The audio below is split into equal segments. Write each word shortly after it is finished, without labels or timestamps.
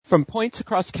From points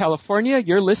across California,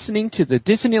 you're listening to the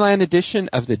Disneyland edition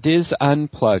of the Diz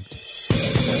Unplugged.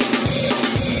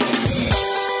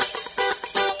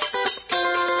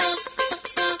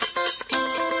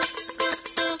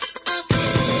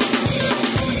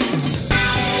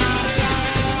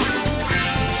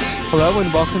 Hello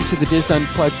and welcome to the Diz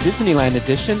Unplugged Disneyland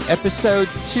edition, episode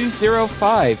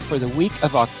 205 for the week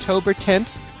of October 10th,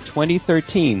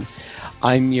 2013.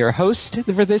 I'm your host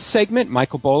for this segment,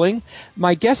 Michael Bowling.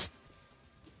 My guest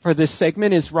for this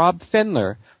segment is Rob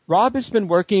Fendler. Rob has been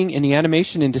working in the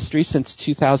animation industry since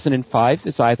 2005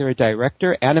 as either a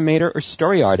director, animator, or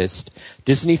story artist.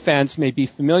 Disney fans may be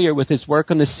familiar with his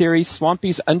work on the series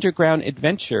Swampy's Underground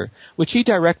Adventure, which he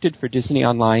directed for Disney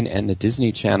Online and the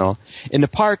Disney Channel. In the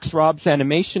parks, Rob's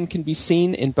animation can be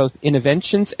seen in both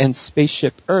Innoventions and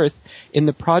Spaceship Earth in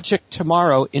the Project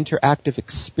Tomorrow interactive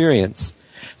experience.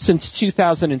 Since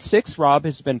 2006, Rob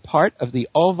has been part of the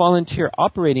all-volunteer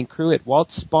operating crew at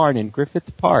Walt's Barn in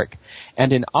Griffith Park,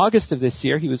 and in August of this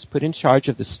year, he was put in charge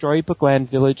of the Storybook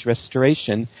Land Village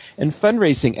restoration and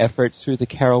fundraising effort through the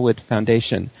Carolwood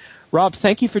Foundation. Rob,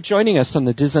 thank you for joining us on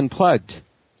the Diz Unplugged.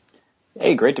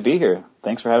 Hey, great to be here.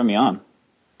 Thanks for having me on.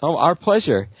 Oh, our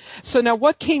pleasure. So now,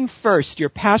 what came first, your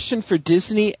passion for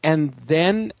Disney and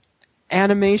then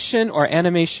animation, or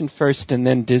animation first and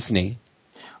then Disney?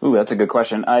 Ooh, that's a good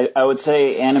question. I would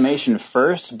say animation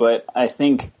first, but I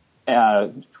think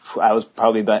I was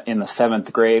probably in the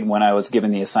 7th grade when I was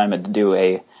given the assignment to do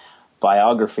a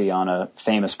biography on a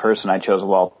famous person. I chose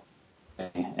Walt.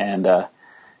 And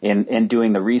in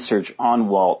doing the research on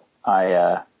Walt,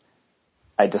 I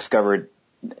discovered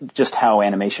just how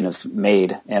animation is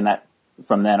made, and that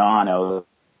from then on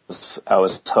I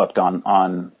was hooked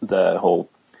on the whole.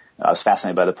 I was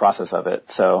fascinated by the process of it.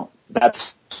 So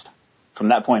that's. From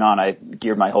that point on, I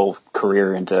geared my whole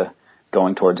career into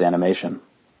going towards animation.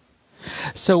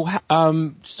 So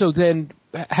then,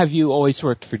 have you always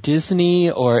worked for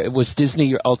Disney, or was Disney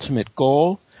your ultimate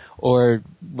goal, or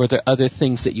were there other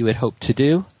things that you had hoped to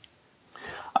do?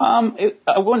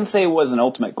 I wouldn't say it was an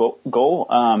ultimate goal.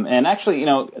 And actually,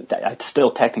 I still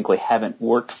technically haven't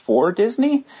worked for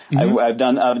Disney. Mm-hmm. I've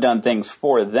done things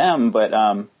for them, but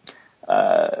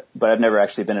I've never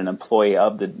actually been an employee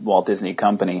of the Walt Disney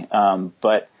Company.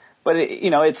 But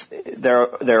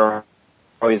there are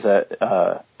always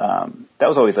that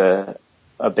was always a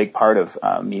big part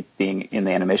of me being in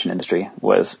the animation industry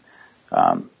was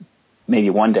maybe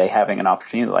one day having an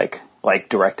opportunity like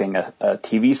directing a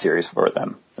TV series for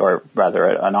them, or rather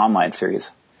an online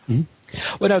series. Mm-hmm.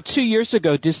 Well, now, 2 years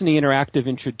ago, Disney Interactive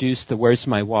introduced the Where's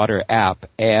My Water app,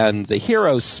 and the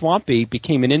hero Swampy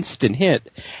became an instant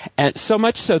hit, and so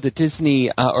much so that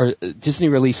Disney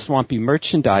released Swampy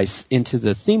merchandise into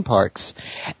the theme parks.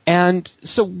 And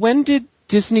so when did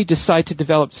Disney decide to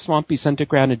develop Swampy's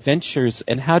Underground Adventures,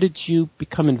 and how did you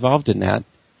become involved in that?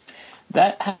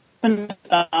 That happened...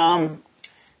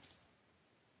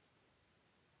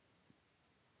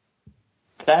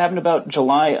 That happened about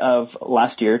July of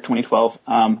last year, 2012.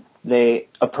 They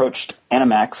approached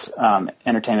Animax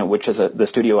Entertainment, which is the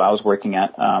studio I was working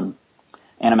at.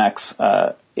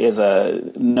 Animax is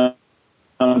known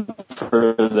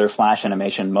for their Flash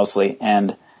animation mostly,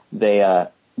 and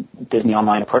Disney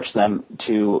Online approached them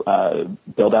to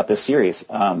build out this series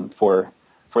for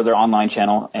their online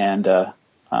channel, and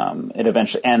it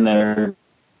eventually and their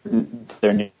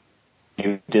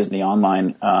new Disney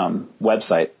Online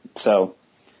website. So.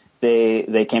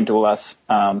 They came to us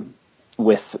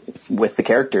with the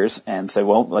characters and said,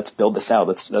 well, let's build this out.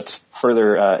 Let's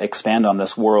further expand on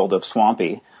this world of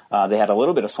Swampy. They had a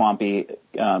little bit of Swampy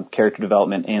character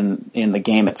development in the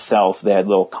game itself. They had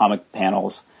little comic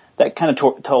panels that kind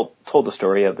of told the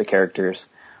story of the characters.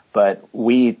 But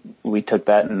we took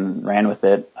that and ran with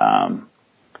it.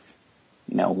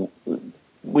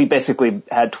 We basically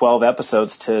had 12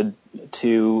 episodes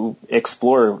to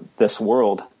explore this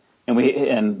world. And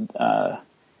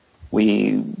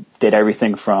we did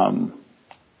everything from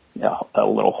a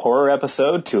little horror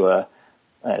episode to an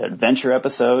adventure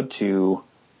episode to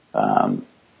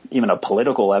even a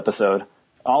political episode,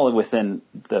 all within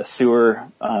the sewer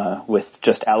with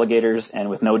just alligators and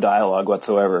with no dialogue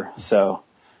whatsoever. So,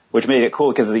 which made it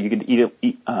cool because you could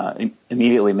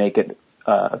immediately make it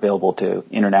available to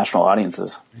international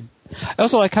audiences. I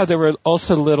also like how there were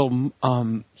also little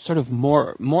sort of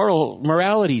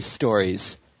morality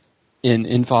stories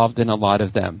involved in a lot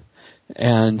of them,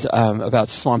 and about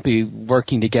Swampy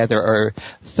working together, or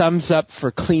thumbs up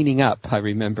for cleaning up. I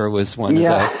remember was one of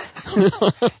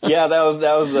the. Yeah, that was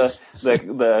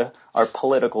the our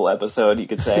political episode, you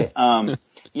could say.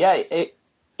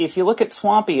 if you look at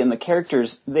Swampy and the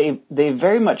characters, they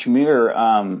very much mirror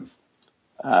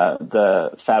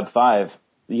the Fab Five.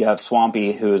 You have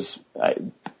Swampy, who's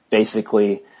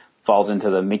basically falls into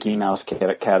the Mickey Mouse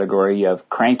category. You have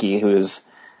Cranky, who's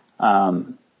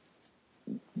kind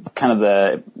of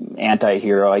the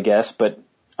anti-hero, I guess, but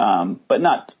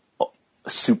not a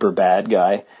super bad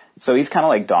guy. So he's kind of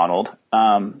like Donald.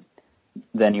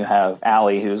 Then you have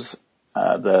Allie, who's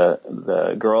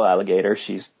the girl alligator.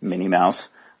 She's Minnie Mouse.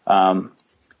 Then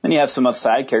you have some other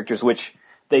side characters, which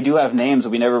they do have names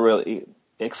we never really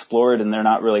explored, and they're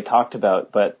not really talked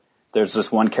about. But there's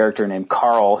this one character named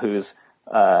Carl, who's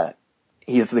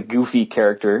he's the goofy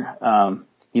character.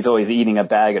 He's always eating a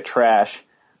bag of trash,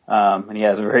 and he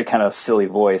has a very kind of silly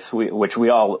voice, which we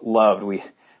all loved.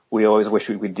 We always wish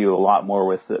we could do a lot more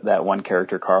with that one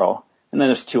character, Carl. And then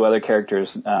there's two other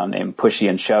characters named Pushy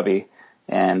and Chubby,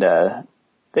 and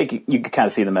you could kind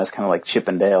of see them as kind of like Chip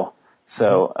and Dale.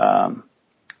 So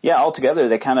altogether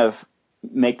they kind of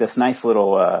make this nice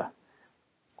little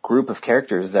group of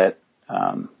characters that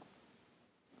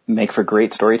make for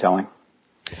great storytelling.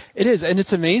 It is, and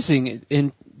it's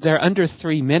amazing. They're under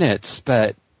 3 minutes,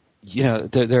 but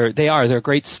they're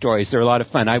great stories. They're a lot of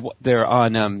fun. They're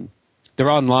online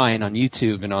on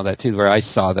YouTube and all that too, where I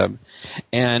saw them,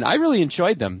 and I really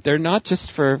enjoyed them. They're not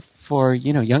just for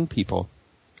young people.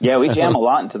 Yeah, we jam a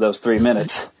lot into those 3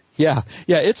 minutes. Yeah,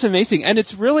 it's amazing, and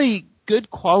it's really good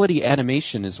quality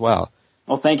animation as well.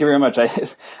 Well, thank you very much.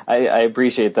 I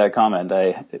appreciate that comment.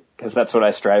 Because that's what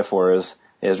I strive for is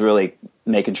really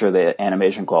making sure the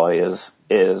animation quality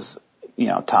is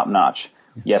top notch.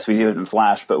 Yes, we do it in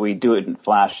Flash, but we do it in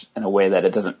Flash in a way that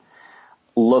it doesn't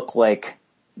look like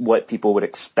what people would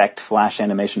expect Flash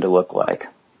animation to look like.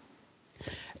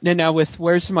 Now with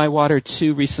Where's My Water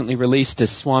 2 recently released,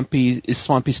 is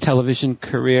Swampy's television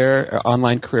career or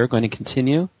online career going to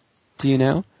continue? Do you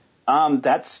know?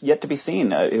 That's yet to be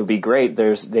seen. It would be great.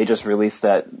 They just released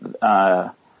that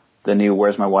the new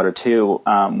Where's My Water 2,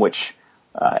 which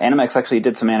Animax actually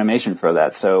did some animation for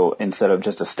that. So instead of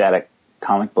just a static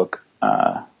comic book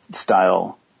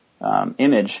style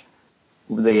image,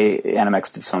 the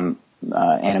Animax did some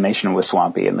animation with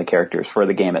Swampy and the characters for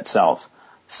the game itself.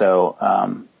 So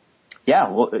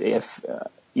if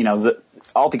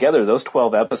altogether those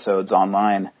 12 episodes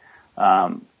online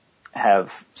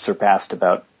have surpassed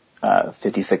about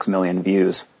 56 million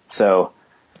views. So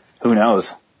who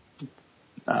knows?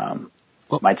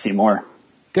 Might see more.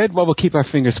 Good. Well, we'll keep our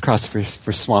fingers crossed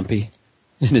for Swampy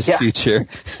in his future.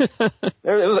 It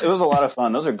was a lot of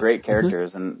fun. Those are great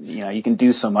characters, and you can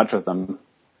do so much with them.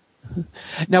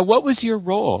 Now, what was your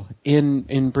role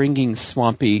in bringing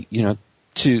Swampy,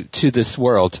 to this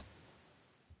world?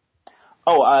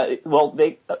 I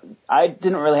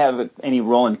didn't really have any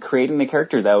role in creating the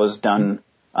character. That was done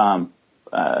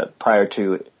prior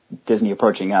to Disney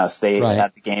approaching us. They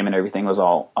had the game and everything was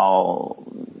all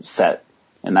set,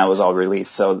 and that was all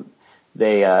released. So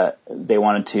they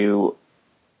wanted to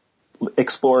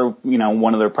explore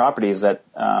one of their properties that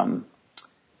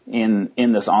in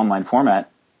this online format,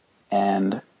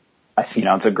 and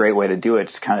it's a great way to do it,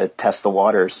 to kind of test the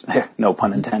waters, no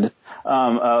pun intended,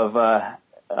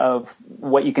 of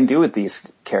what you can do with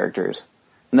these characters.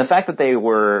 And the fact that they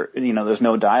were, there's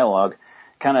no dialogue,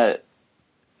 kind of,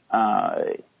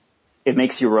 it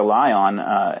makes you rely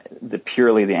on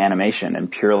purely the animation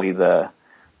and purely you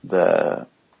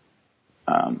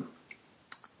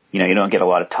don't get a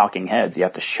lot of talking heads. You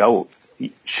have to show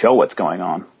what's going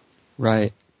on.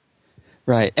 Right.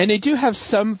 And they do have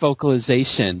some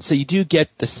vocalization, so you do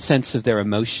get the sense of their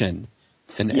emotion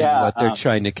and what they're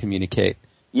trying to communicate.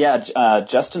 Yeah,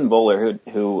 Justin Bowler,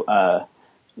 who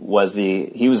was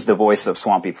the voice of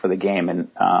Swampy for the game, and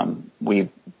we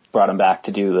brought him back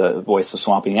to do the voice of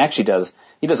Swampy. And he actually does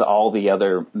all the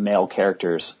other male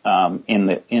characters in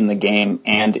the game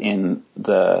and in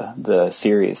the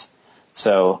series.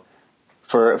 So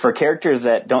for characters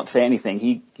that don't say anything,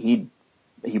 he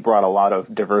brought a lot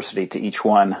of diversity to each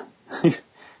one.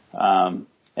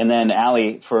 And then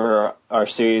Allie for our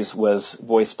series was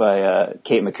voiced by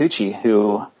Kate Micucci,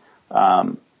 who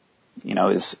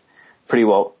is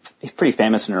pretty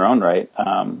famous in her own right.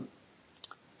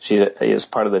 She is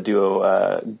part of the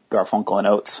duo Garfunkel and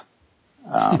Oates,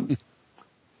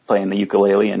 playing the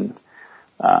ukulele, and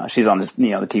she's on this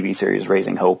the TV series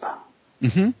Raising Hope.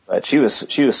 Mm-hmm. But she was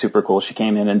super cool. She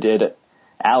came in and did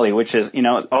Allie, which is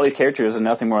all these characters are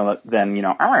nothing more than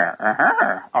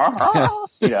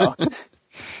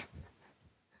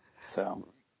So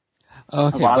a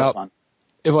lot of fun.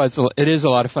 It is a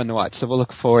lot of fun to watch. So we'll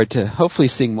look forward to hopefully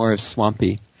seeing more of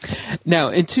Swampy. Now,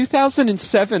 in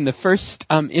 2007, the first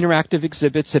interactive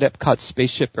exhibits at Epcot's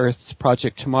Spaceship Earth's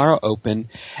Project Tomorrow opened.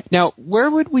 Now, where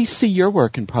would we see your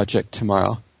work in Project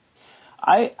Tomorrow?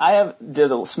 I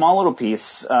did a small little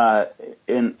piece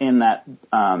in that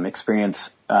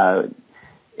experience. I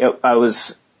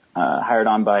was hired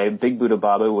on by Big Buddha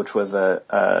Babu, which was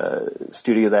a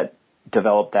studio that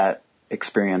developed that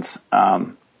experience.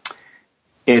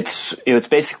 It was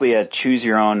basically a choose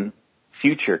your own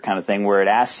future kind of thing where it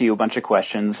asks you a bunch of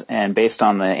questions, and based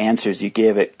on the answers you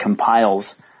give, it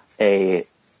compiles a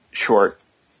short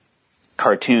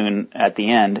cartoon at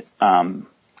the end, and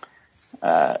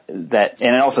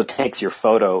it also takes your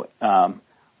photo,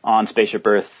 on Spaceship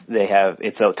Earth.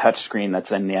 It's a touch screen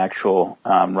that's in the actual,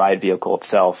 ride vehicle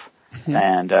itself. Mm-hmm.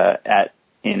 And,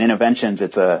 in Interventions,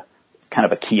 it's a kind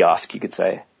of a kiosk, you could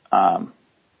say.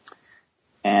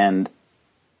 And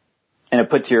it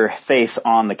puts your face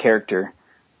on the character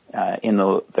in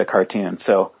the cartoon.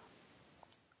 So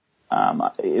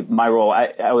my role,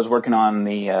 I was working on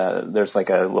there's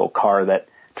like a little car that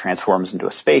transforms into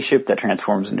a spaceship, that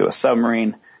transforms into a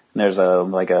submarine. And there's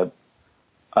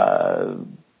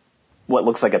what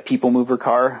looks like a people mover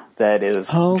car that is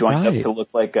joined up to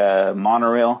look like a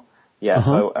monorail. Yeah,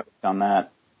 so I worked on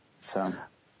that. So.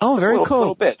 Oh, very cool.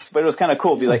 Little bits, but it was kind of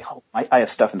cool to be like, I have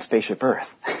stuff in Spaceship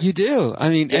Earth. You do. I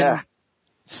mean, yeah.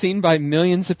 Seen by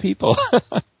millions of people.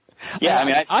 Yeah, I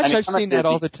mean, I've seen that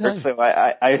all the time. So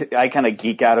I kind of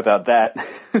geek out about that.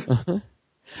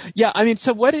 Yeah, I mean,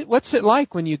 so what's it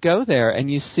like when you go there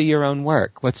and you see your own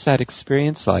work? What's that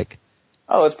experience like?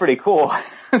 Oh, it's pretty cool.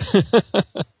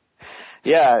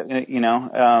 Yeah,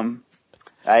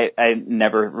 I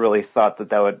never really thought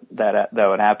that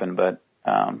would happen, but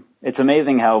it's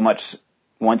amazing how much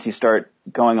once you start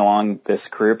going along this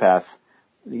career path,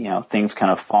 things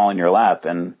kind of fall in your lap,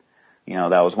 and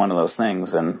that was one of those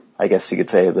things. And I guess you could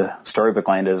say the Storybook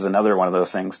Land is another one of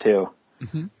those things too.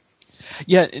 Mm-hmm.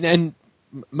 Yeah, and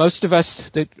most of us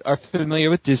that are familiar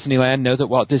with Disneyland know that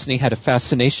Walt Disney had a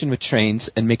fascination with trains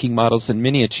and making models and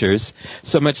miniatures,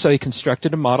 so much so he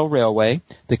constructed a model railway,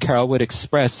 the Carolwood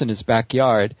Express, in his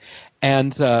backyard,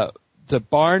 and the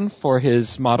barn for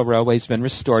his model railway has been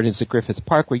restored as a Griffith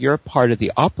Park, where you're a part of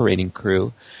the operating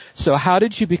crew. So how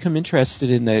did you become interested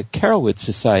in the Carolwood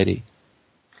Society?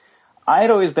 I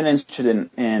had always been interested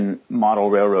in model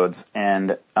railroads,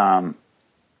 and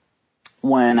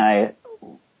when I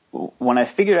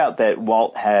figured out that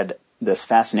Walt had this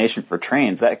fascination for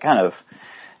trains, that kind of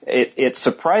it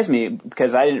surprised me,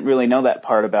 because I didn't really know that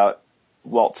part about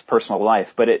Walt's personal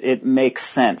life. But it makes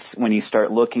sense when you start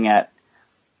looking at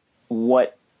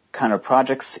what kind of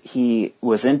projects he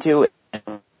was into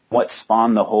and what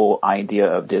spawned the whole idea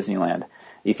of Disneyland.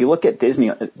 If you look at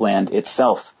Disneyland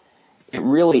itself, it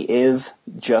really is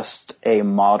just a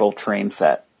model train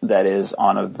set that is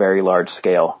on a very large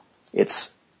scale. It's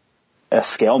a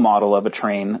scale model of a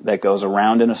train that goes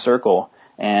around in a circle,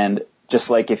 and just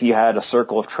like if you had a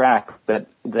circle of track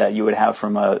that you would have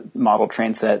from a model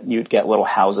train set, you'd get little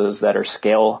houses that are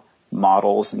scale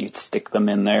models, and you'd stick them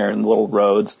in there in little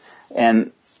roads.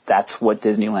 And that's what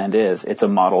Disneyland is. It's a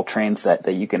model train set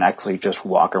that you can actually just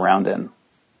walk around in.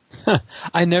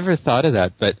 I never thought of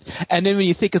that, and then when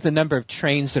you think of the number of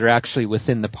trains that are actually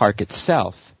within the park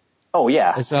itself. Oh,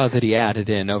 yeah. As well, that he added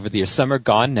in over the years. Some are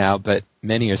gone now, but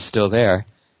many are still there.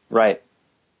 Right.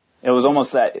 It was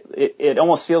almost that, it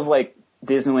almost feels like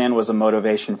Disneyland was a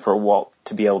motivation for Walt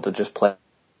to be able to just play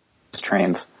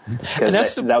trains.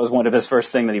 Because that was one of his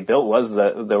first things that he built was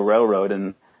the railroad,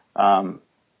 and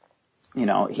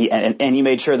he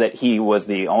made sure that he was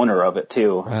the owner of it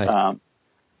too. Right.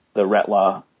 The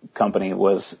Retlaw company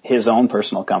was his own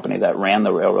personal company that ran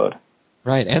the railroad.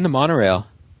 Right, and the monorail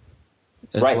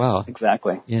as well.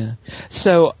 Exactly. Yeah.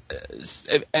 So,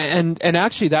 and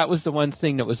actually that was the one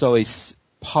thing that was always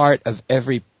part of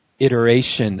every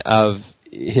iteration of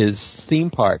his theme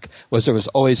park, was there was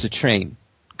always a train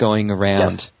going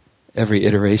around every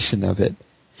iteration of it.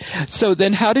 So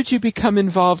then how did you become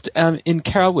involved in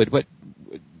Carolwood? What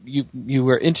you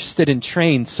were interested in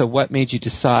trains, so what made you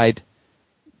decide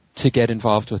to get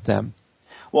involved with them?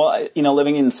 Well,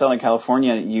 living in Southern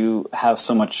California, you have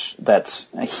so much that's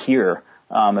here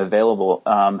available,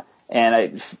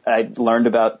 and I learned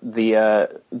about the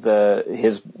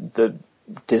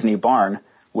Disney barn,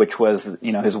 which was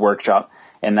his workshop,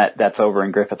 and that's over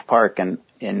in Griffith Park, and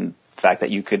in fact that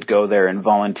you could go there and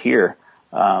volunteer.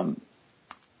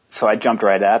 So I jumped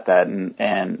right at that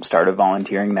and started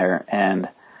volunteering there, and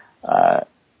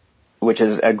which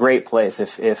is a great place.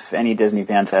 If any Disney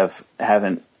fans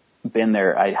haven't been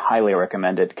there, I highly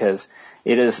recommend it, because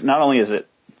it is, not only is it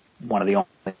one of the only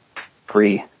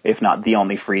free, if not the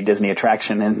only free Disney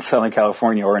attraction in Southern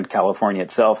California or in California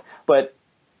itself, but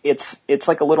it's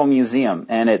like a little museum,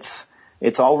 and it's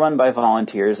all run by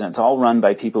volunteers, and it's all run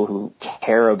by people who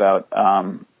care about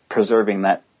preserving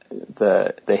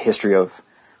the history of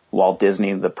Walt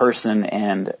Disney, the person,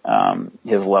 and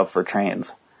his love for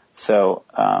trains. So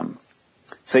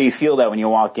you feel that when you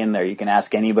walk in there. You can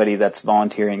ask anybody that's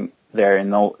volunteering there,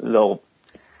 and they'll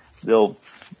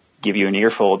give you an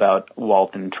earful about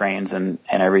Walt and trains and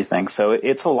everything. So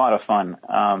it's a lot of fun.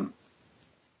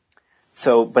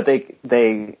 But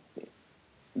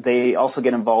they also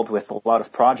get involved with a lot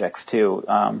of projects too.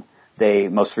 They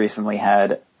most recently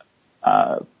had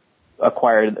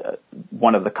acquired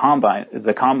one of the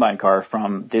combine car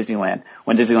from Disneyland.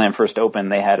 When Disneyland first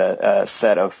opened, they had a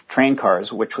set of train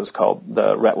cars, which was called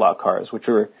the Retlock cars, which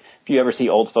were, if you ever see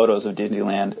old photos of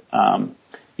Disneyland,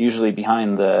 usually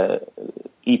behind the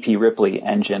E.P. Ripley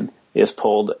engine is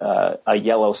pulled a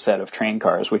yellow set of train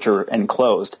cars, which are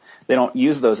enclosed. They don't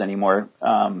use those anymore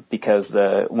because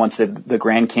once the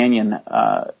Grand Canyon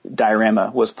diorama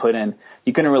was put in,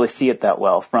 you couldn't really see it that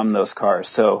well from those cars.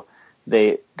 So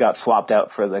they got swapped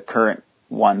out for the current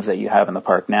ones that you have in the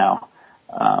park now.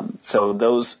 So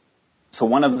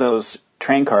one of those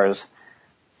train cars,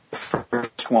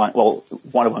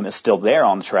 one of them is still there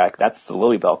on the track. That's the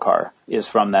Lilybell car, is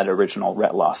from that original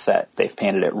Retlaw set. They've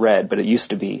painted it red, but it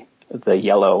used to be the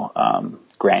yellow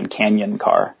Grand Canyon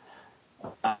car.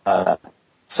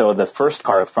 So the first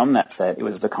car from that set, it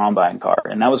was the Combine car,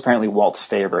 and that was apparently Walt's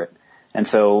favorite. And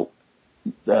so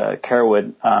the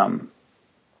Carolwood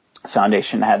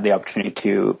Foundation had the opportunity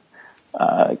to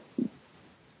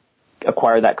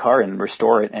acquire that car and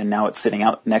restore it, and now it's sitting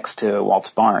out next to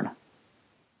Walt's barn.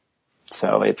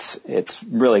 So it's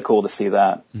really cool to see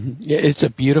that. Mm-hmm. Yeah, it's a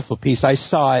beautiful piece. I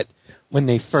saw it when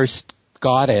they first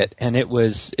got it, and it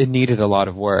needed a lot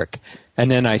of work. And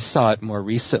then I saw it more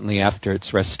recently after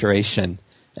its restoration,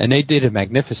 and they did a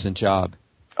magnificent job.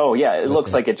 Oh yeah, it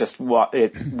looks like it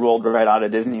rolled right out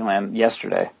of Disneyland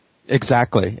yesterday.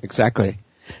 Exactly.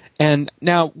 And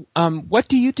now, what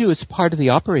do you do as part of the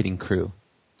operating crew?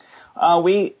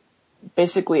 We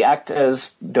basically act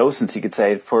as docents, you could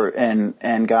say,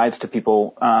 and guides to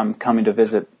people coming to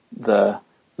visit the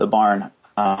barn.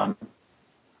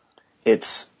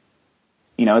 It's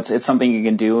something you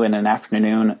can do in an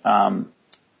afternoon,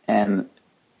 and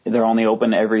they're only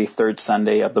open every third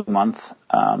Sunday of the month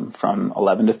from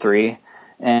 11 to 3,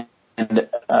 and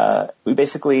we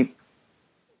basically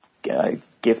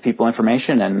give people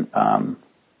information and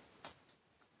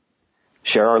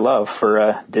share our love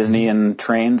for Disney and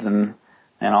trains and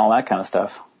all that kind of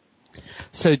stuff.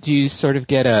 So do you sort of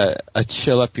get a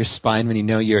chill up your spine when you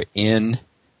know you're in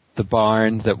the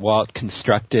barn that Walt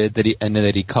constructed that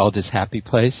he called his happy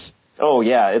place? Oh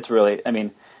yeah, it's really,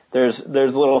 there's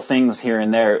little things here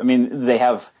and there.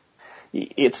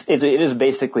 It is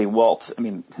basically Walt's,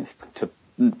 to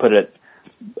put it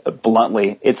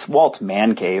bluntly, it's Walt's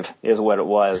man cave is what it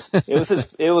was.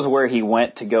 It was where he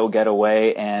went to go get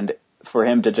away, and for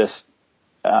him to just,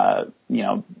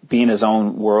 be in his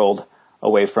own world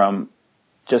away from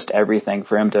just everything,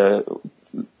 for him to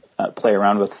play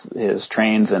around with his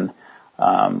trains and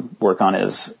work on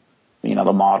his,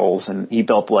 the models. And he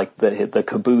built like the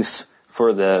caboose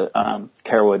for the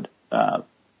Carolwood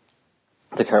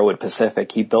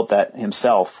Pacific. He built that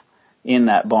himself in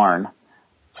that barn.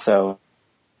 So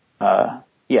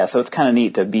so it's kind of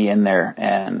neat to be in there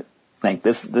and think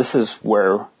this is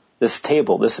where this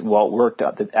table, Walt worked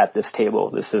at this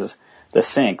table. This is the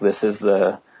sink. This is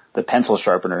the pencil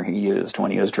sharpener he used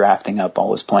when he was drafting up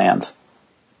all his plans.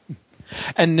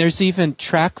 And there's even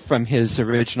track from his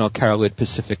original Carolwood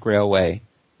Pacific Railway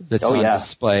that's on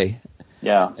display.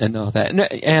 Yeah. And all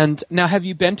that. And now, have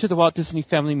you been to the Walt Disney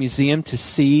Family Museum to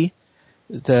see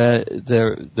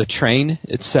the train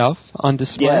itself on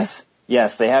display?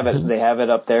 Yes, they have it. Mm-hmm. They have it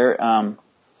up there.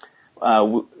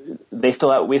 We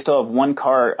still have one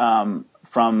car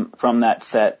from that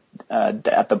set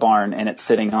at the barn, and it's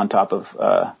sitting on top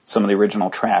of some of the original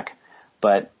track.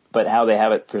 But how they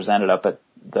have it presented up at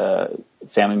the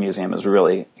Family Museum is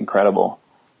really incredible.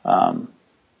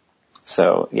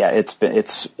 So yeah,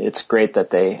 it's great that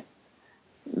they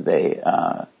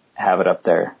have it up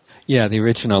there. Yeah, the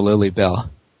original Lilybell.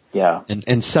 Yeah,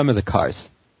 and some of the cars.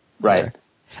 Right. There.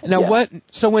 Now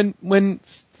So when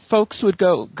folks would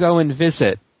go and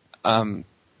visit the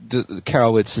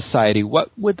Carolwood Society,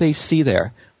 what would they see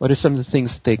there? What are some of the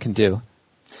things that they can do?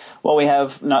 Well, we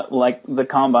have, not like the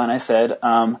Combine I said,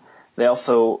 they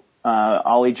also,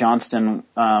 Ollie Johnston,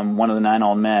 one of the 9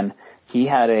 Old Men, he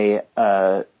had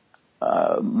a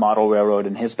model railroad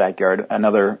in his backyard,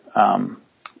 another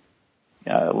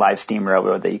live steam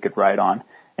railroad that you could ride on,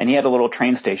 and he had a little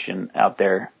train station out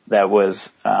there that was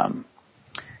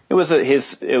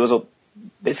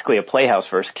basically a playhouse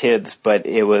for his kids, but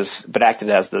acted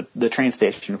as the train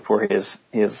station for his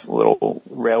little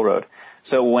railroad.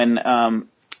 So when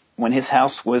his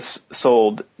house was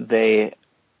sold, the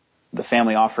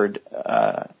family offered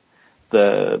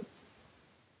the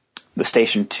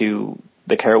station to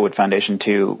the Carolwood Foundation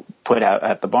to put out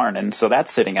at the barn, and so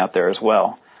that's sitting out there as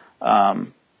well.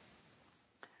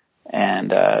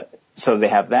 So they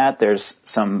have that. There's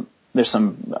some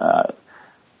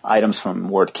items from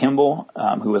Ward Kimball,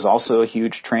 who was also a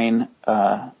huge train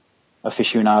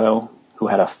aficionado, who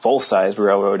had a full-size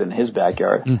railroad in his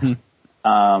backyard.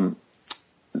 Mm-hmm.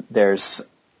 There's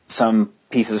some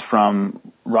pieces from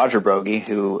Roger Broggie,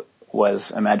 who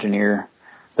was Imagineer,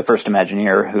 the first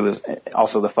Imagineer, who was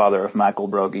also the father of Michael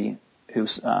Broggie,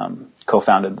 who's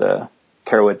co-founded the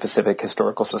Carolwood Pacific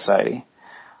Historical Society.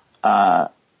 And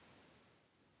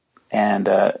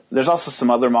there's also some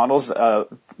other models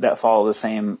that follow the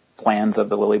same plans of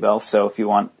the Lily Bell. So if you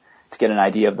want to get an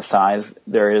idea of the size,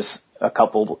 there is a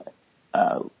couple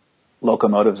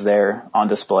locomotives there on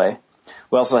display.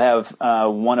 We also have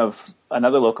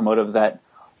another locomotive that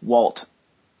Walt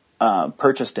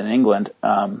purchased in England.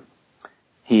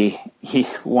 He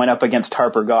went up against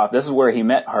Harper Goff. This is where he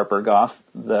met Harper Goff.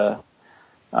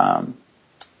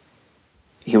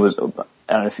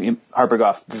 Harper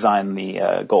Goff designed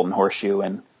the Golden Horseshoe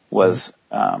and was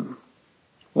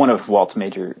one of Walt's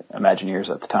major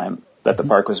Imagineers at the time that the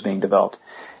park was being developed.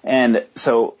 And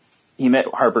so he met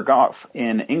Harper Goff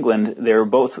in England.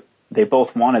 They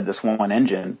both wanted this one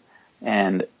engine,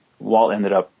 and Walt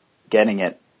ended up getting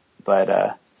it.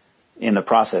 But in the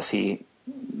process, he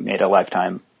made a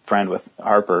lifetime friend with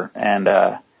Harper,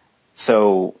 and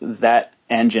so that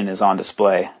engine is on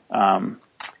display. Walt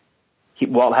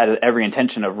had every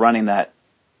intention of running that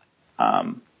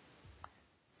on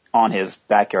his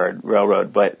backyard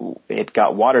railroad, but it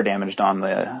got water damaged on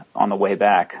the way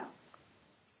back.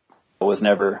 It was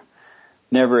never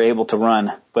able to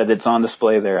run, but it's on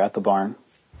display there at the barn,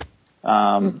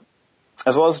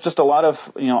 as well as just a lot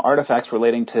of artifacts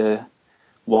relating to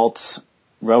Walt's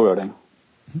railroading.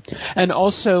 And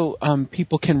also,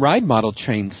 people can ride model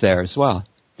trains there as well.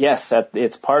 Yes,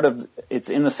 it's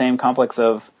in the same complex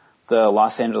of the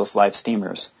Los Angeles Live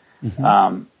Steamers.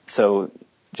 Mm-hmm. So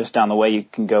just down the way, you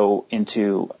can go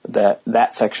into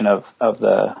that section of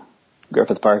the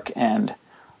Griffith Park and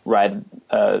ride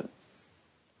on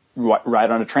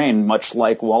a train, much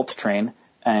like Walt's train,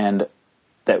 and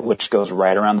which goes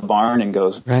right around the barn and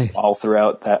goes all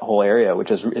throughout that whole area,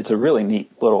 it's a really neat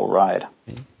little ride.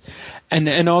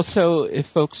 And also, if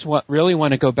folks really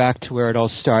want to go back to where it all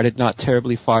started, not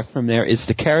terribly far from there, is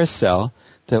the carousel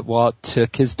that Walt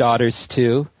took his daughters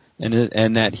to,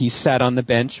 and that he sat on the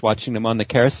bench watching them on the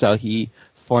carousel. He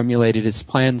formulated his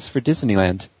plans for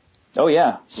Disneyland. Oh,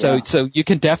 yeah. So you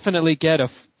can definitely get a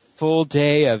full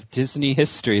day of Disney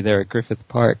history there at Griffith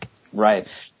Park. Right.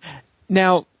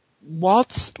 Now,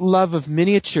 Walt's love of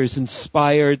miniatures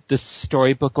inspired the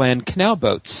Storybookland canal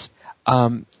boats.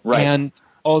 Right. And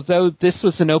although this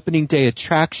was an opening day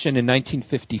attraction in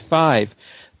 1955,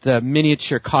 the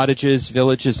miniature cottages,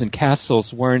 villages, and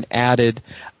castles weren't added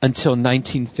until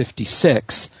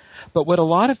 1956. But what a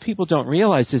lot of people don't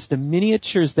realize is the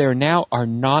miniatures there now are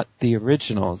not the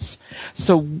originals.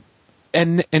 So,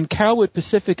 and Carolwood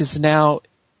Pacific has now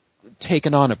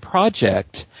taken on a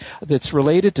project that's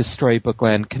related to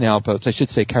Storybookland canal boats, I should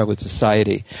say Carolwood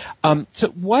Society. So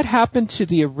what happened to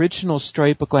the original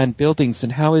Storybookland buildings,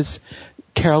 and how is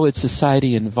Carolwood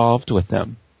Society involved with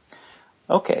them?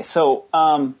 Okay, so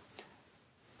in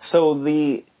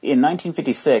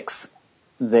 1956,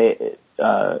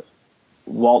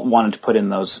 Walt wanted to put in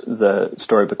the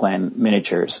Storybookland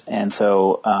miniatures, and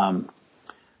so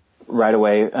right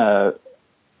away,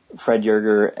 Fred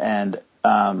Yerger and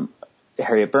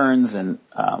Harriet Burns and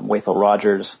Wathel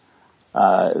Rogers,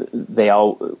 they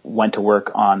all went to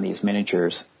work on these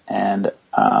miniatures, and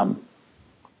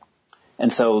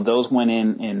so those went in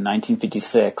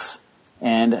 1956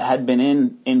 and had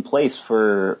been in place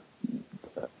for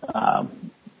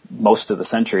most of the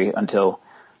century until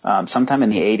sometime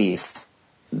in the 80s.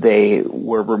 They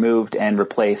were removed and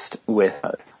replaced with,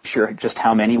 sure just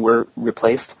how many were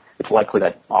replaced. It's likely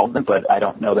that all of them, but I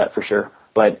don't know that for sure.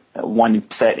 But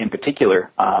one set in particular,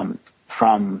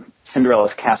 from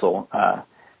Cinderella's Castle.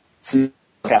 Cinderella's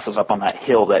Castle's up on that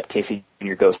hill that Casey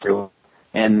Jr. goes through.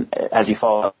 And as you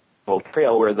follow the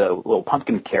trail where the little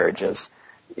pumpkin carriage is,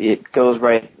 it goes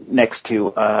right next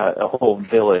to a whole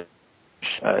village.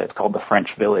 It's called the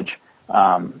French Village.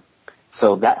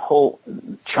 So that whole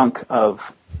chunk of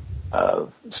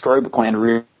Storybook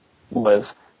Land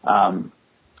was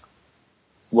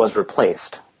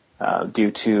replaced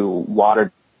due to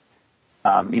water.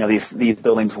 These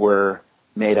buildings were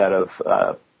made out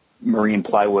of marine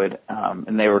plywood,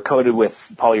 and they were coated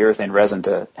with polyurethane resin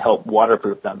to help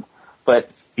waterproof them.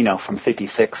 But from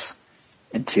 56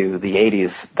 into the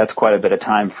 80s, that's quite a bit of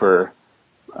time for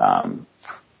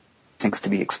things to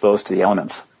be exposed to the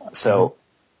elements. So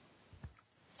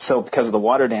because of the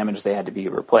water damage, they had to be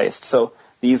replaced. So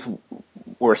these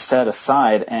were set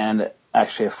aside, and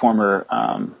actually a former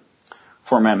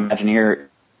Imagineer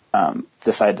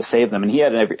decided to save them, and he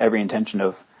had every intention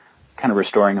of kind of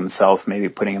restoring himself, maybe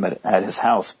putting them at his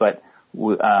house. But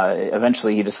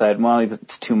eventually he decided, well,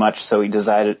 it's too much, so he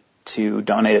decided to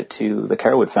donate it to the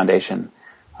Carolwood Foundation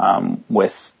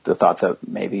with the thoughts that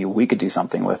maybe we could do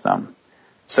something with them.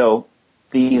 So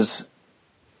this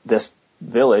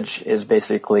village is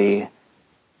basically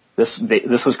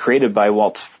this was created by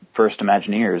Walt's first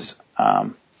Imagineers,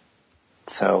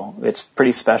 so it's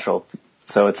pretty special.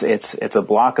 So it's a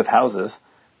block of houses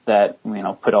that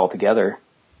put all together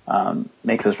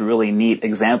makes this really neat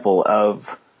example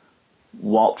of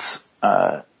Walt's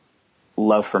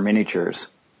love for miniatures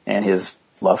and his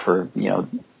love for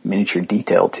miniature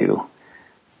detail to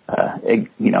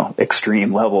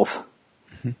extreme levels.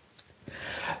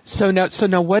 So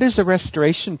now, what is the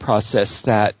restoration process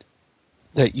that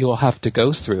you'll have to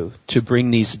go through to bring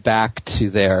these back to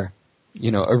their,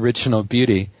 original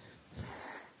beauty?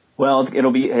 Well, it's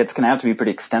going to have to be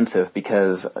pretty extensive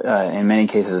because in many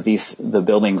cases the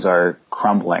buildings are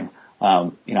crumbling.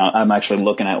 I'm actually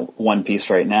looking at one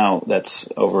piece right now that's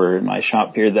over in my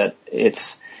shop here that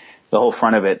the whole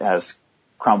front of it has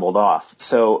crumbled off.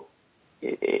 So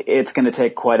it's going to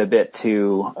take quite a bit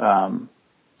to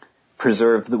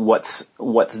preserve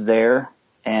what's there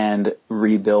and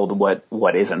rebuild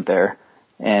what isn't there,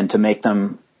 and to make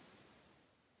them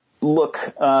look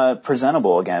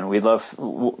presentable again.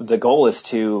 The goal is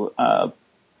to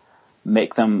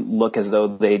make them look as though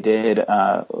they did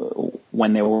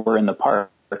when they were in the park,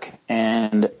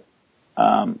 and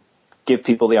give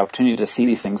people the opportunity to see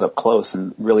these things up close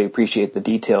and really appreciate the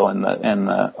detail and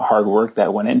the hard work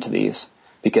that went into these.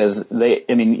 Because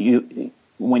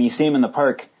when you see them in the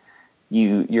park,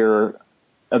 you're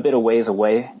a bit of ways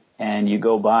away and you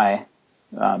go by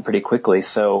pretty quickly.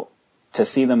 So to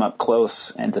see them up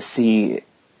close and to see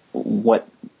what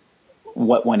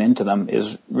went into them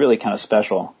is really kind of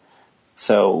special.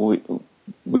 So we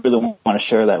really want to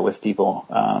share that with people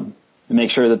and make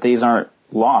sure that these aren't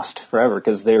lost forever,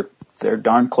 because they're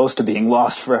darn close to being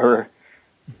lost forever.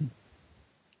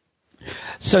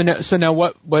 So now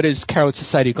what is Carolwood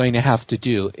Society going to have to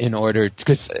do in order,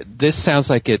 because this sounds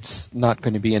like it's not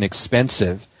going to be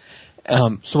inexpensive.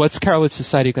 So what's Carolwood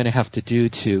Society going to have to do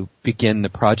to begin the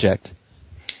project?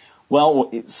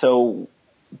 Well, so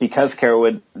because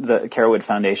the Carolwood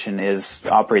Foundation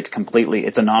operates completely,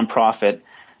 it's a nonprofit,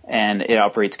 and it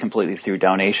operates completely through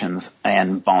donations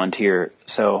and volunteer.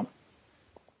 So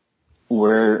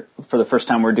for the first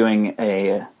time, we're doing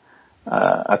a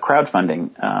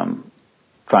crowdfunding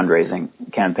fundraising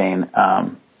campaign.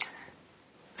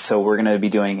 So we're going to be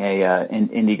doing an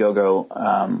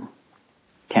Indiegogo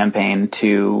campaign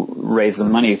to raise the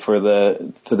money for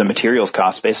the materials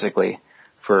costs, basically,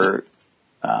 for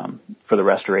the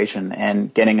restoration,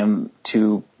 and getting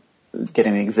the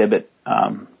exhibit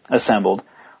assembled.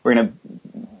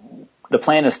 The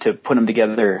plan is to put them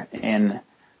together in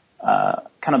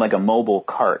kind of like a mobile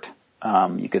cart,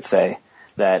 you could say,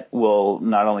 that will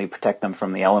not only protect them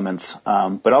from the elements,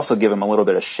 but also give them a little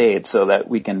bit of shade so that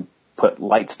we can put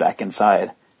lights back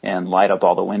inside and light up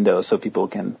all the windows so people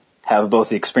can have both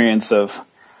the experience of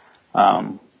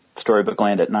Storybook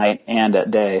Land at night and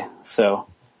at day. So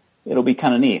it'll be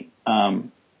kind of neat.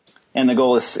 And the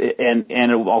goal is, and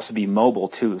it will also be mobile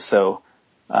too, so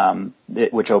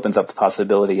which opens up the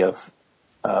possibility of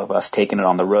us taking it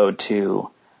on the road to,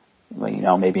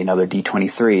 maybe another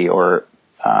D23 or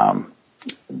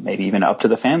maybe even up to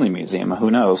the Family Museum.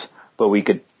 Who knows?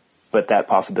 But that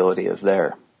possibility is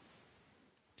there.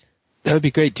 That would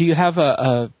be great. Do you have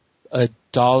a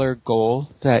dollar goal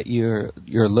that you're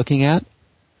looking at?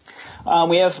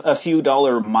 We have a few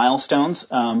dollar milestones.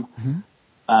 The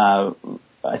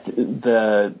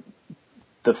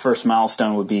first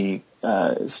milestone would be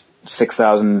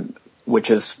 6,000,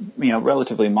 which is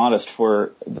relatively modest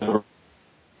for the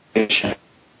that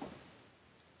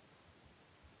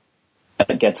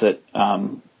gets it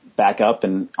back up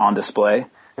and on display.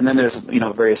 And then there's,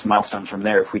 various milestones from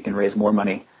there if we can raise more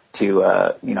money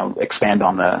to, expand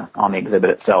on the exhibit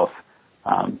itself.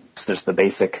 So there's the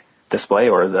basic display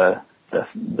or the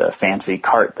fancy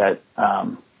cart that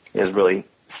is really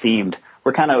themed.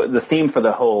 We're kind of the theme for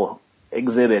the whole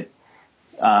exhibit.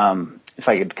 If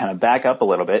I could kind of back up a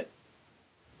little bit,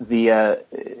 the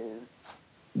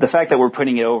fact that we're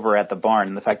putting it over at the barn,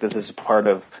 and the fact that this is part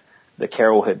of the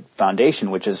Carolwood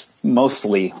Foundation, which is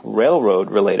mostly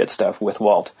railroad-related stuff with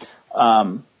Walt.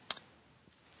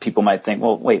 People might think,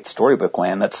 well, wait, storybook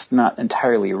land, that's not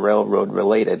entirely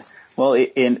railroad-related. Well,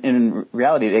 in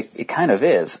reality, it kind of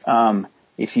is.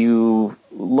 If you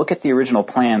look at the original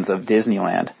plans of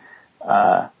Disneyland,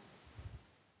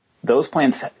 those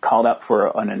plans called out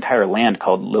for an entire land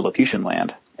called Lilliputian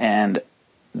Land. And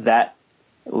that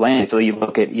land, if you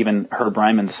look at even Herb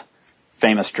Ryman's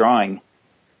famous drawing,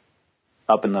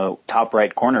 up in the top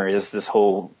right corner is this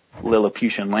whole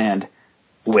Lilliputian land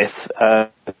with an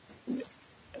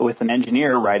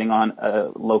engineer riding on a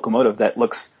locomotive that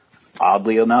looks,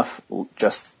 oddly enough,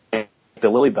 just like the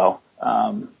Lily Bell.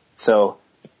 So,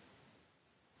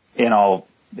 in all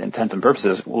intents and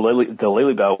purposes, the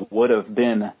Lily Bell would have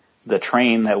been the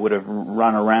train that would have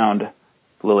run around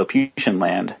Lilliputian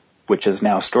Land, which is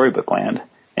now Storybook Land.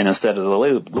 And instead of the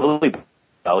Lily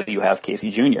Bell, you have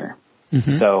Casey Jr.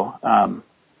 Mm-hmm. So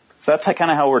that's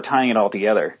kind of how we're tying it all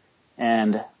together.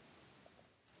 And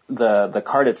the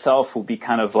cart itself will be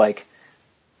kind of like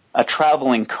a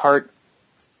traveling cart,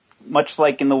 much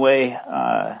like in the way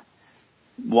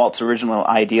Walt's original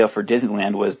idea for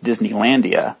Disneyland was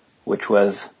Disneylandia, which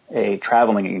was a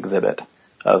traveling exhibit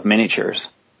of miniatures.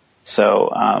 So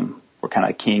we're kind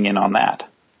of keying in on that.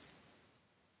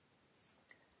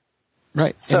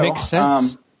 Right. So, it makes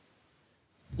sense.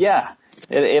 Yeah.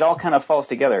 It all kind of falls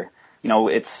together.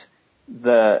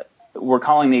 We're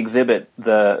calling the exhibit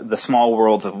the Small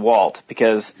Worlds of Walt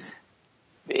because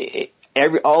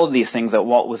all of these things that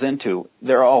Walt was into,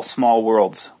 they're all small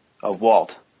worlds of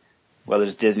Walt, whether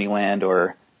it's Disneyland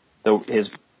or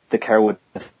the Carolwood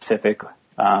Pacific.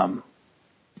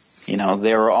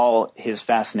 They're all his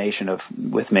fascination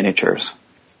with miniatures.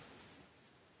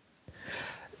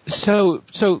 So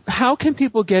how can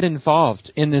people get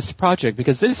involved in this project?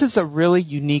 Because this is a really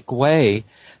unique way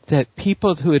that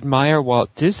people who admire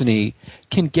Walt Disney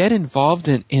can get involved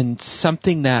in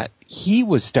something that he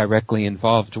was directly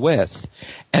involved with,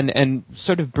 and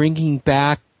sort of bringing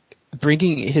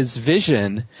his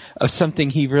vision of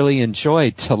something he really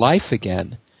enjoyed to life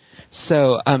again.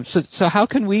 So how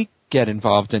can we get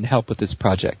involved and help with this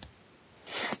project?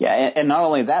 Yeah, and not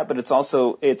only that, but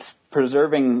it's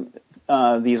preserving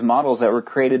these models that were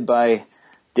created by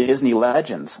Disney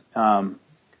legends.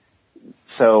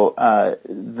 So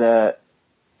the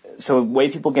way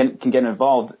people can get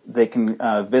involved, they can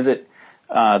visit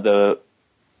the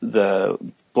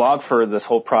blog for this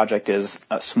whole project is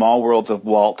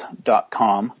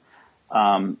smallworldsofwalt.com.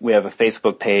 We have a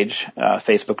Facebook page,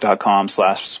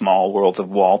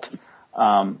 facebook.com/smallworldsofwalt.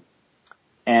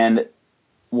 And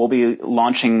we'll be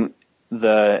launching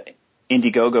the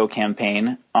Indiegogo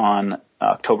campaign on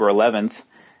October 11th.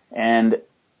 And,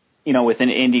 with an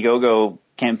Indiegogo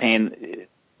campaign,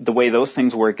 the way those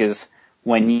things work is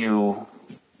when you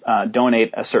donate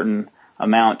a certain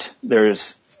amount,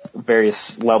 there's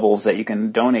various levels that you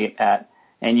can donate at,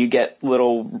 and you get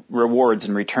little rewards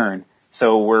in return.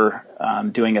 So we're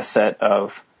doing a set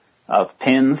of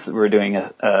pins. We're doing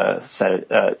a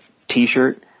set of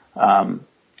T-shirt.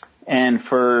 And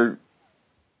we're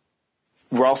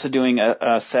also doing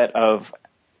a set of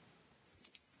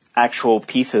actual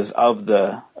pieces of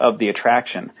the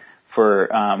attraction. We're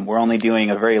only doing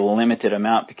a very limited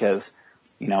amount because,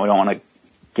 we don't want to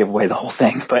give away the whole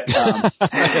thing, but,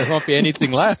 there won't be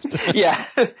anything left. Yeah.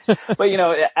 But,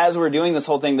 as we're doing this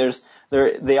whole thing,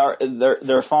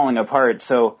 they're falling apart.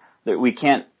 So that we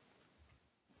can't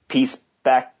piece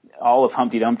back all of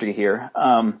Humpty Dumpty here.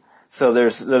 So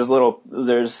there's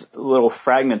little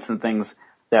fragments and things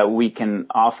that we can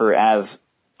offer as,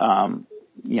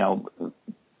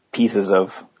 pieces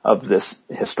of this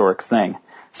historic thing.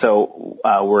 So,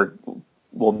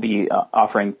 we'll be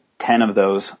offering 10 of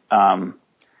those, at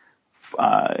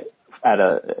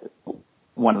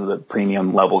one of the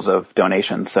premium levels of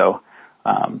donation. So,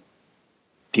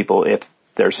 people, if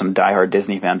there's some diehard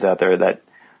Disney fans out there that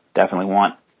definitely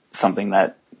want something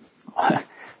that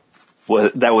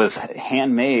was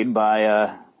handmade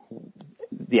by,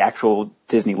 the actual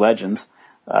Disney legends,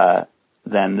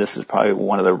 then this is probably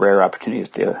one of the rare opportunities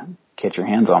to get your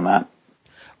hands on that.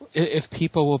 If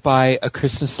people will buy a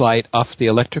Christmas light off the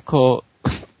electrical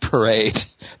parade,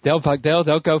 they'll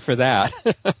go for that.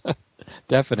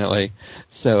 Definitely.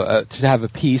 So to have a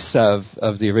piece of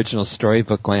the original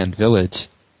Storybook Land village.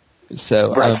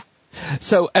 So Right.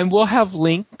 And we'll have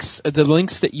links, the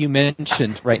links that you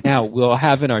mentioned right now, we'll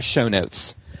have in our show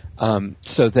notes,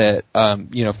 so that,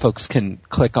 folks can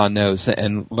click on those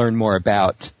and learn more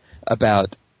about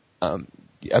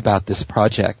this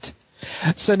project.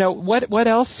 So now, what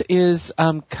else is,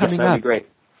 coming Yes, that'd up? be great.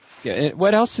 Yeah,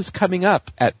 what else is coming up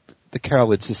at the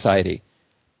Carolwood Society?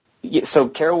 Yeah, so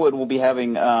Carolwood will be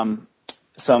having,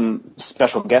 some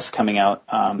special guests coming out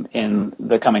in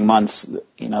the coming months.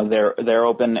 They're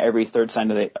open every third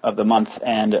Sunday of the month,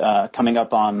 and coming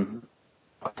up on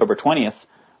October 20th,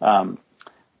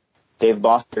 Dave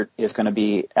Boster is going to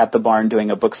be at the barn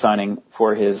doing a book signing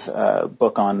for his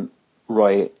book on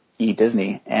Roy E.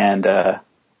 Disney, and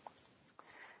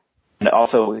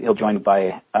also he'll join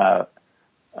by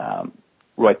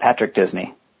Roy Patrick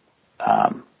Disney.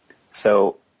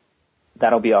 So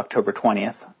that'll be October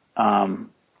 20th. On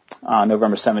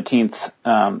November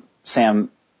 17th, Sam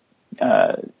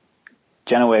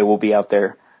Genoway will be out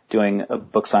there doing a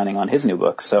book signing on his new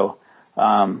book. So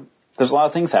there's a lot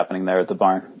of things happening there at the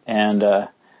barn. And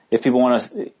if people want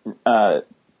to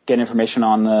get information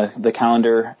on the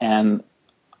calendar and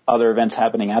other events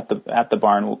happening at the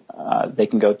barn, they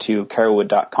can go to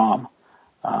carolwood.com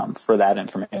for that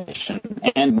information.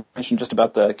 And information just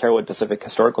about the Carolwood Pacific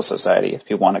Historical Society if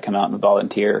people want to come out and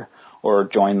volunteer or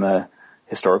join the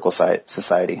Historical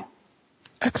Society.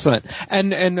 Excellent.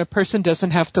 And a person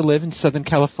doesn't have to live in Southern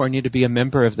California to be a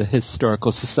member of the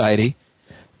Historical Society.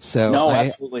 So no,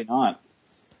 absolutely not.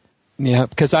 Yeah,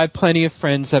 because I have plenty of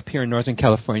friends up here in Northern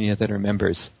California that are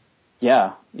members.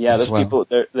 Yeah. There's well. people.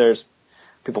 There's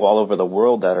people all over the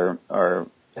world that are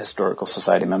Historical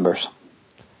Society members.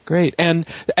 Great. And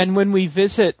when we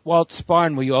visit Walt's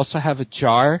Barn, will you also have a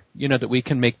jar, that we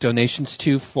can make donations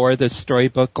to for the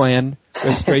Storybook Land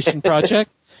Restoration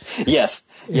Project? Yes.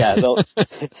 Yeah.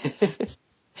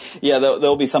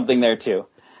 There'll be something there too.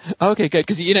 Okay, good.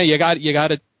 Because you got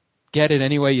to get it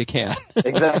any way you can.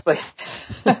 Exactly.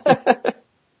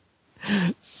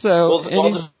 So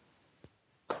we'll just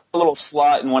put a little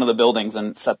slot in one of the buildings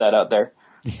and set that out there.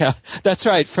 Yeah, that's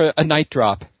right, for a night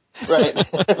drop. Right.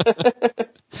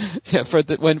 Yeah,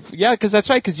 because that's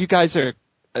right, because you guys are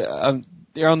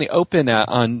they're only open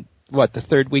on the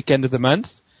third weekend of the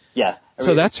month. Yeah.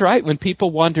 So that's right. When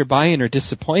people wander by and are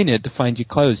disappointed to find you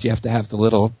closed, you have to have the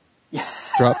little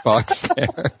drop box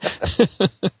there.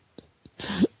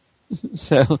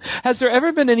 So, has there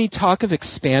ever been any talk of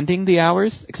expanding the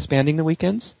hours, expanding the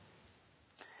weekends?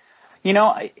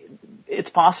 It's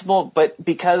possible, but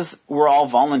because we're all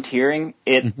volunteering,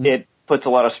 it puts a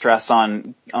lot of stress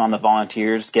on the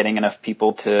volunteers getting enough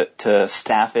people to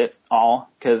staff it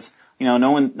all. Because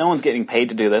no one's getting paid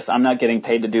to do this. I'm not getting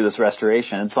paid to do this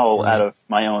restoration. It's all out of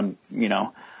my own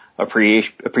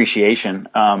appreciation.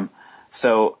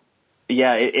 So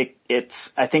yeah,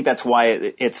 it's I think that's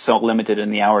why it's so limited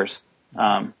in the hours.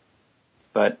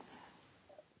 But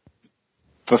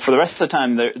for the rest of the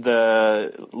time,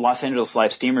 the Los Angeles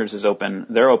Live Steamers is open.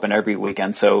 They're open every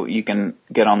weekend, so you can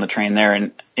get on the train there,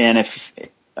 and if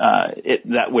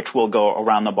that which will go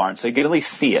around the barn, so you can at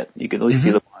least see it. You can at least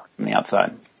see the barn from the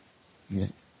outside. Yeah.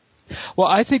 Well,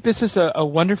 I think this is a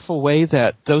wonderful way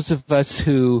that those of us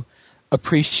who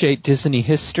appreciate Disney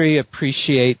history,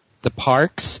 appreciate the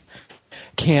parks,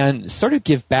 can sort of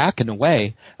give back in a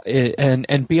way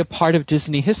and be a part of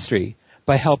Disney history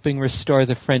by helping restore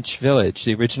the French village,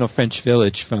 the original French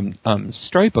village from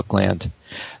Storybook Land.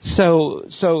 So,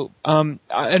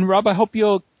 and Rob, I hope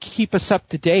you'll keep us up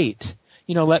to date.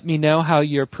 Let me know how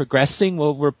you're progressing.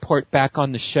 We'll report back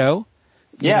on the show.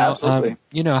 Absolutely.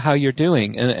 How you're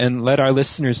doing, and let our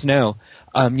listeners know,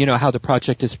 how the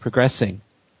project is progressing.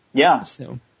 Yeah.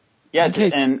 So. Yeah,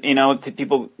 and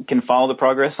people can follow the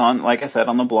progress on, like I said,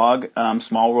 on the blog,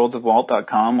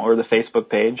 smallworldsofwalt.com, or the Facebook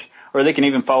page, or they can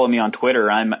even follow me on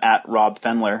Twitter. I'm at Rob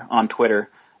Fendler on Twitter,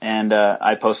 and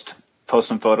I post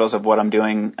some photos of what I'm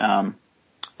doing,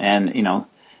 and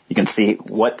you can see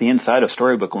what the inside of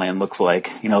Storybook Land looks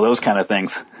like, those kind of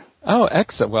things. Oh,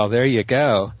 excellent! Well, there you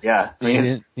go. Yeah.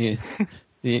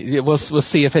 We'll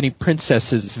see if any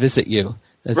princesses visit you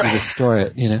as you restore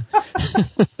it.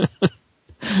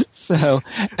 So,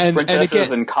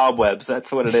 Princesses and Cobwebs,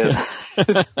 that's what it is.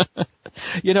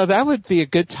 That would be a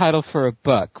good title for a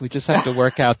book. We just have to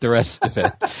work out the rest of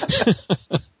it.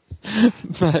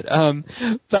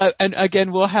 But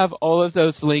again, we'll have all of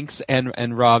those links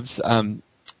and Rob's,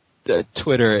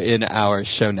 Twitter in our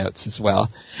show notes as well.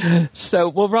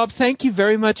 So, Rob, thank you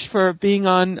very much for being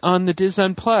on the Diz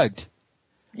Unplugged.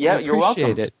 Yeah, you're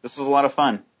welcome. It. This was a lot of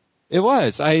fun. It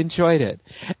was. I enjoyed it.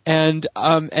 And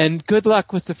good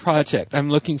luck with the project. I'm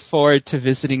looking forward to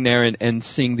visiting there and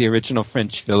seeing the original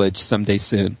French village someday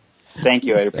soon. Thank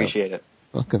you. I appreciate it.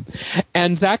 Welcome.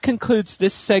 And that concludes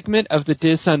this segment of the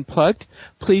Diz Unplugged.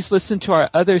 Please listen to our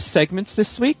other segments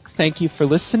this week. Thank you for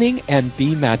listening, and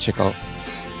be magical.